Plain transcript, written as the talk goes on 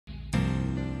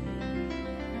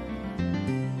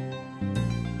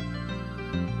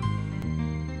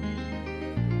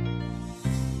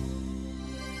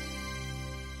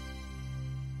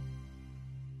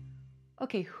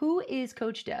Okay, who is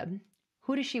Coach Deb?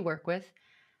 Who does she work with?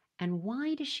 And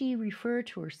why does she refer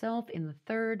to herself in the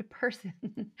third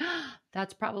person?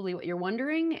 That's probably what you're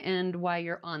wondering and why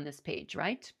you're on this page,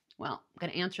 right? Well, I'm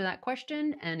going to answer that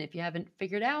question. And if you haven't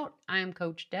figured out, I'm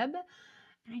Coach Deb,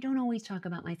 and I don't always talk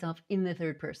about myself in the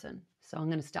third person. So I'm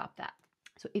going to stop that.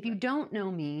 So if you don't know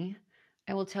me,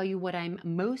 I will tell you what I'm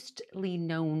mostly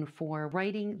known for: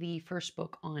 writing the first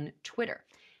book on Twitter.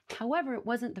 However, it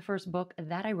wasn't the first book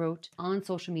that I wrote on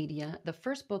social media. The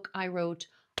first book I wrote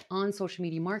on social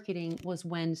media marketing was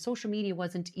when social media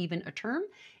wasn't even a term.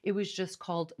 It was just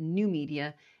called new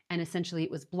media. And essentially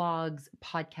it was blogs,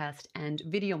 podcast, and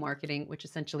video marketing, which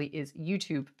essentially is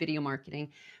YouTube video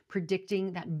marketing,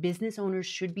 predicting that business owners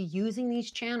should be using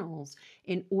these channels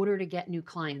in order to get new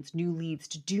clients, new leads,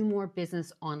 to do more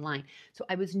business online. So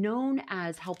I was known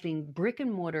as helping brick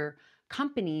and mortar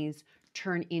companies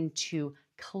turn into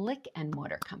click and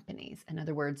mortar companies. In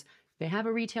other words, they have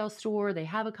a retail store, they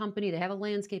have a company, they have a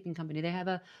landscaping company, they have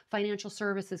a financial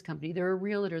services company, they're a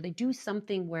realtor, they do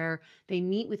something where they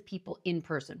meet with people in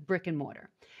person, brick and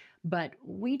mortar. But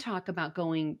we talk about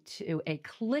going to a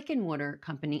click and mortar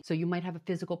company. So you might have a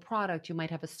physical product, you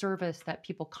might have a service that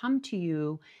people come to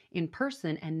you in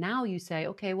person, and now you say,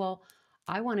 okay, well,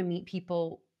 I want to meet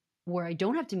people where I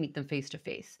don't have to meet them face to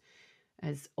face.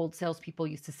 As old salespeople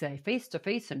used to say, face to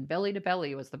face and belly to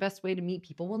belly was the best way to meet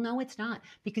people. Well, no, it's not,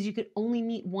 because you could only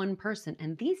meet one person.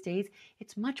 And these days,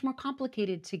 it's much more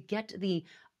complicated to get the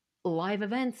live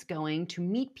events going to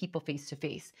meet people face to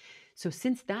face. So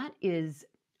since that is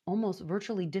almost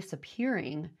virtually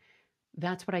disappearing,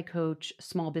 that's what I coach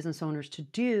small business owners to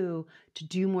do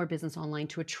more business online,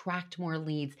 to attract more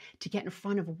leads, to get in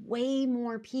front of way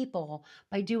more people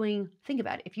by doing, think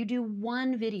about it, if you do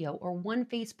one video or one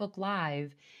Facebook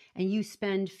Live and you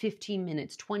spend 15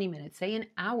 minutes, 20 minutes, say an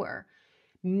hour,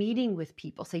 meeting with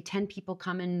people, say 10 people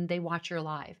come and they watch your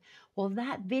live. Well,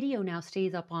 that video now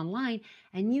stays up online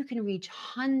and you can reach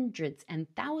hundreds and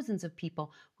thousands of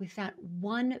people with that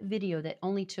one video that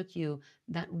only took you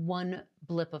that one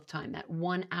blip of time, that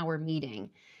 1 hour meeting.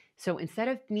 So instead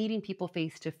of meeting people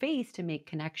face to face to make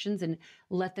connections and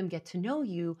let them get to know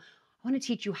you, I want to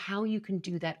teach you how you can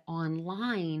do that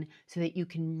online so that you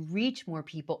can reach more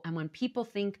people. And when people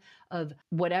think of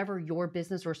whatever your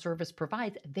business or service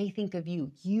provides, they think of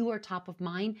you. You are top of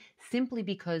mind simply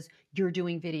because you're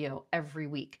doing video every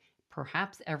week,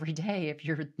 perhaps every day if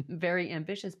you're very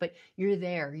ambitious, but you're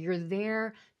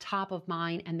there top of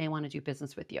mind, and they want to do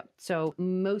business with you. So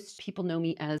most people know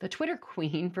me as the Twitter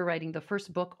queen for writing the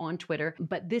first book on Twitter,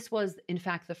 but this was in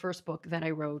fact the first book that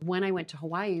I wrote when I went to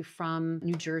Hawaii from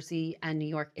New Jersey and New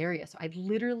York area. So I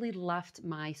literally left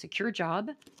my secure job.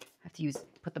 I have to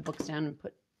put the books down and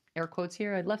put air quotes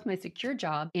here. I left my secure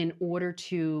job in order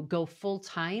to go full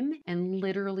time and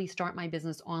literally start my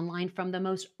business online from the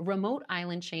most remote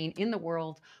island chain in the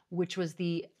world, which was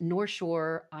the North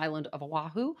Shore island of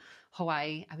Oahu,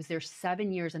 Hawaii. I was there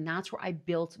 7 years, and that's where I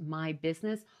built my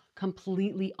business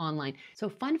completely online. So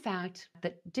fun fact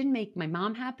that didn't make my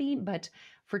mom happy, but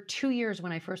for 2 years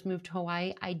when I first moved to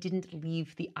Hawaii, I didn't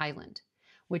leave the island,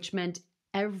 which meant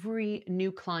every new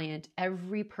client,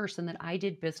 every person that I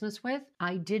did business with,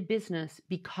 I did business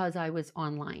because I was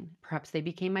online. Perhaps they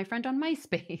became my friend on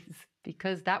MySpace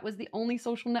because that was the only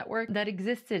social network that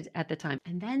existed at the time.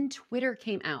 And then Twitter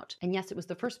came out. And yes, it was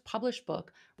the first published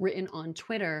book written on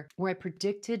Twitter where I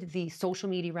predicted the social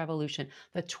media revolution,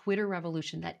 the Twitter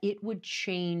revolution, that it would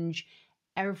change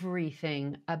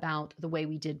everything about the way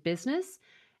we did business,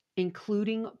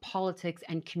 including politics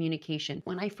and communication.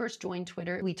 When I first joined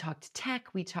Twitter, we talked tech,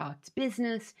 we talked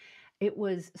business. It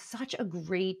was such a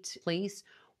great place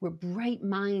where bright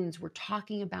minds were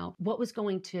talking about what was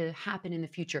going to happen in the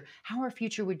future, how our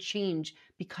future would change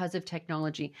because of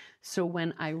technology. So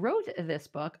when I wrote this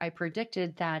book, I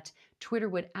predicted that Twitter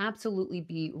would absolutely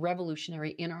be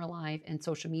revolutionary in our life and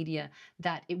social media,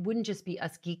 that it wouldn't just be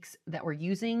us geeks that were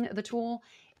using the tool.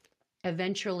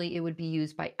 Eventually, it would be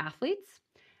used by athletes,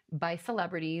 by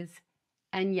celebrities,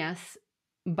 and yes,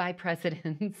 by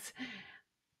presidents.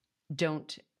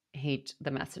 Don't hate the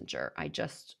messenger. I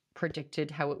just predicted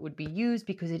how it would be used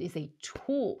because it is a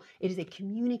tool. It is a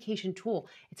communication tool.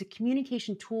 It's a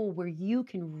communication tool where you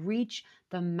can reach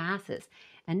the masses.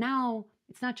 And now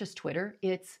it's not just Twitter,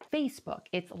 it's Facebook,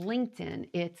 it's LinkedIn,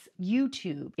 it's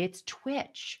YouTube, it's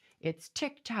Twitch, it's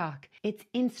TikTok, it's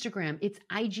Instagram, it's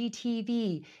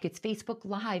IGTV, it's Facebook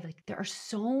Live. Like, there are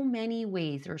so many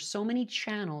ways, there are so many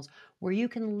channels where you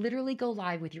can literally go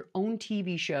live with your own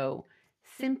TV show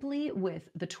simply with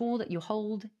the tool that you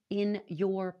hold in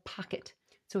your pocket.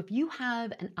 So if you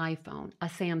have an iPhone, a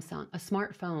Samsung, a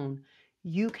smartphone,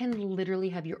 You can literally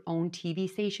have your own TV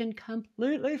station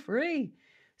completely free.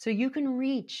 So you can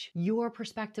reach your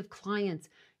prospective clients,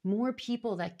 more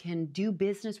people that can do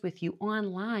business with you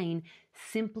online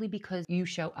simply because you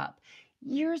show up.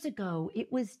 Years ago,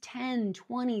 it was $10,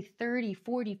 $20, $30,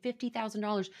 $40,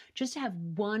 $50,000 just to have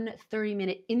one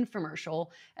 30-minute infomercial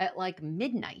at like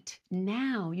midnight.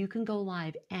 Now you can go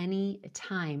live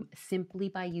anytime simply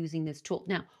by using this tool.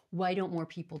 Now, why don't more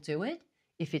people do it?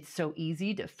 If it's so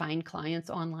easy to find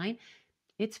clients online,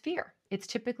 it's fear. It's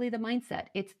typically the mindset.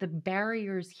 It's the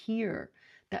barriers here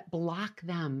that block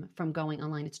them from going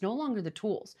online. It's no longer the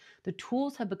tools. The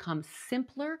tools have become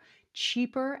simpler,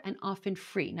 cheaper, and often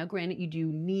free. Now, granted, you do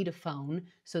need a phone,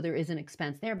 so there is an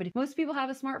expense there, but if most people have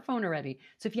a smartphone already.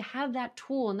 So if you have that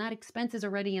tool and that expense is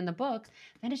already in the books,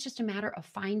 then it's just a matter of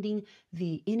finding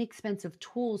the inexpensive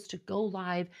tools to go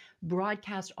live,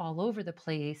 broadcast all over the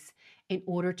place in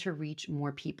order to reach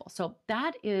more people. So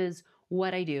that is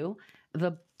what I do.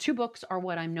 The 2 books are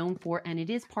what I'm known for, and it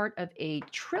is part of a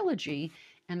trilogy.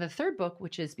 And the 3rd book,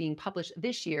 which is being published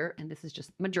this year, and this is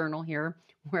just my journal here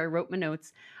where I wrote my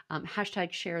notes,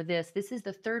 hashtag share this. This is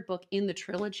the 3rd book in the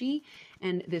trilogy.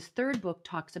 And this 3rd book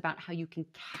talks about how you can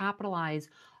capitalize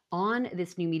on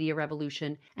this new media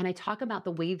revolution. And I talk about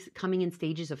the waves coming in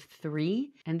stages of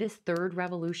 3. And this 3rd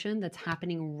revolution that's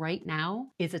happening right now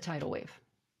is a tidal wave.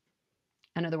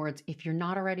 In other words, if you're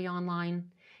not already online,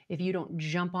 if you don't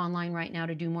jump online right now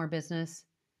to do more business,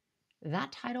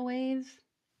 that tidal wave,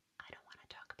 I don't want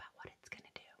to talk about what it's going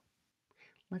to do.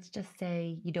 Let's just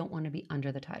say you don't want to be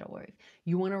under the tidal wave.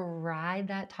 You want to ride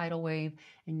that tidal wave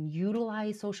and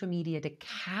utilize social media to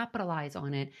capitalize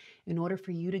on it in order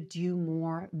for you to do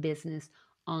more business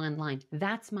online.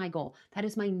 That's my goal. That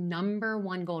is my number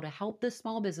 1 goal, to help the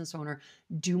small business owner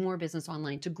do more business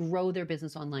online, to grow their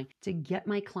business online, to get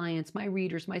my clients, my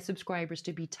readers, my subscribers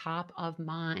to be top of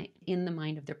mind in the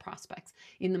mind of their prospects,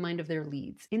 in the mind of their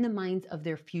leads, in the minds of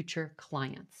their future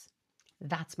clients.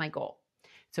 That's my goal.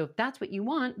 So if that's what you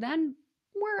want, then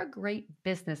we're a great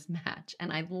business match,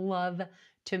 and I'd love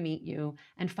to meet you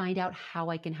and find out how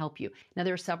I can help you. Now,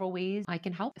 there are several ways I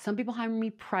can help. Some people hire me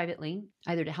privately,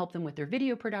 either to help them with their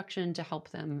video production, to help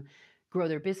them grow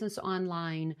their business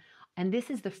online. And this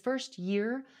is the first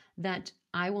year that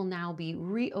I will now be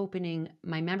reopening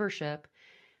my membership.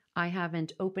 I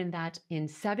haven't opened that in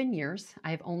 7 years.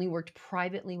 I've only worked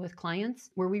privately with clients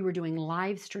where we were doing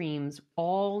live streams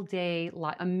all day.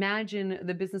 Imagine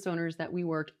the business owners that we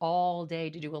worked all day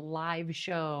to do a live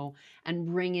show and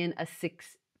bring in a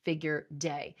 6-figure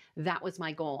day. That was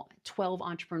my goal. 12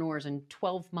 entrepreneurs in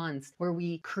 12 months where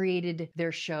we created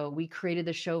their show. We created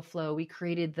the show flow. We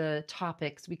created the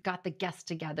topics. We got the guests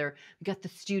together. We got the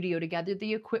studio together,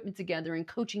 the equipment together, and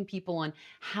coaching people on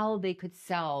how they could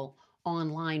sell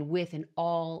online with an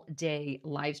all-day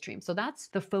live stream. So that's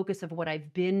the focus of what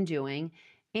I've been doing.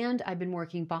 And I've been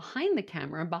working behind the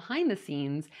camera, behind the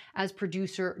scenes as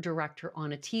producer, director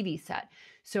on a TV set.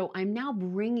 So I'm now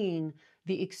bringing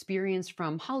the experience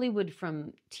from Hollywood,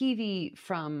 from TV,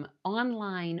 from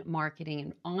online marketing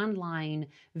and online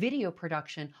video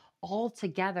production all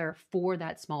together for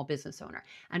that small business owner.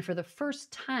 And for the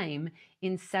first time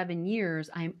in 7 years,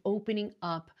 I'm opening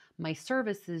up my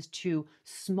services to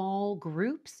small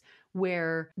groups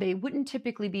where they wouldn't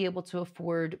typically be able to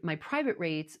afford my private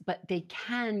rates, but they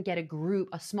can get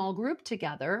a small group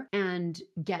together and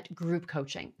get group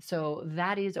coaching. So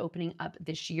that is opening up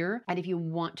this year. And if you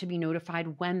want to be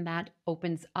notified when that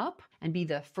opens up and be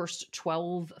the first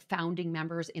 12 founding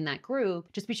members in that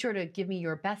group, just be sure to give me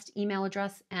your best email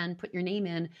address and put your name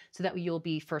in so that you'll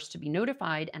be first to be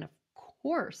notified. And of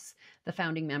course, the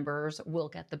founding members will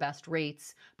get the best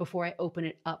rates before I open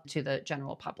it up to the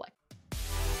general public.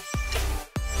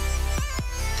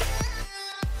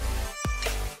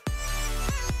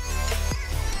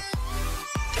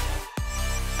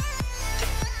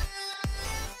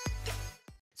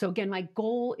 So again, my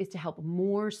goal is to help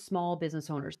more small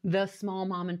business owners, the small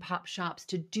mom and pop shops,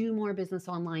 to do more business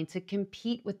online, to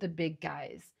compete with the big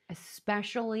guys,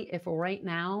 especially if right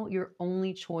now your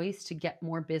only choice to get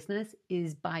more business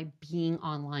is by being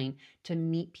online, to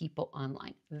meet people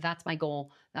online. That's my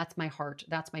goal. That's my heart.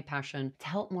 That's my passion, to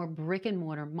help more brick and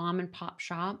mortar mom and pop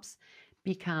shops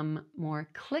become more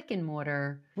click and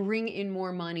mortar, bring in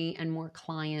more money and more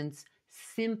clients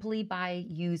simply by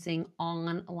using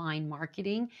online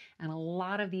marketing. And a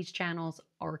lot of these channels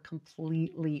are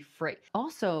completely free.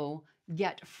 Also,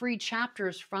 get free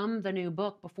chapters from the new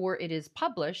book before it is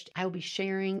published. I will be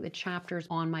sharing the chapters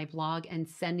on my blog and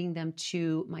sending them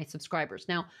to my subscribers.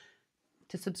 Now,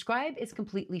 to subscribe is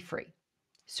completely free.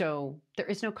 So there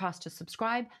is no cost to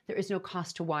subscribe. There is no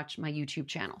cost to watch my YouTube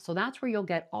channel. So that's where you'll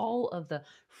get all of the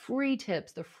free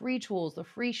tips, the free tools, the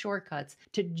free shortcuts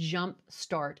to jump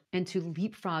start and to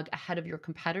leapfrog ahead of your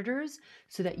competitors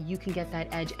so that you can get that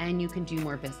edge and you can do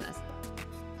more business.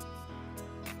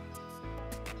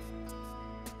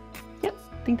 Yep,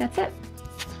 I think that's it.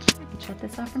 I can shut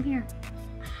this off from here.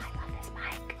 I love this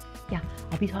mic. Yeah,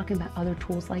 I'll be talking about other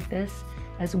tools like this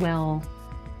as well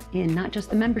in not just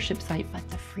the membership site, but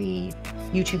the free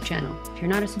YouTube channel. If you're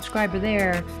not a subscriber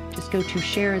there, just go to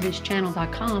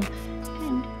sharethischannel.com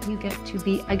and you get to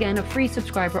be, again, a free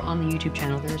subscriber on the YouTube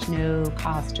channel. There's no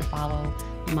cost to follow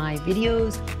my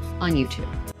videos on YouTube.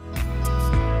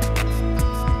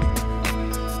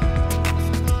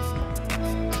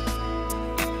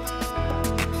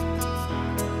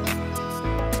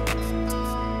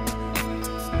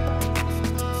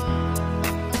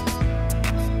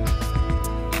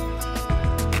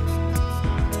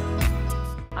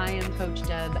 I am Coach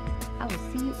Deb. I will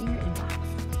see you in your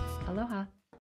inbox. Aloha.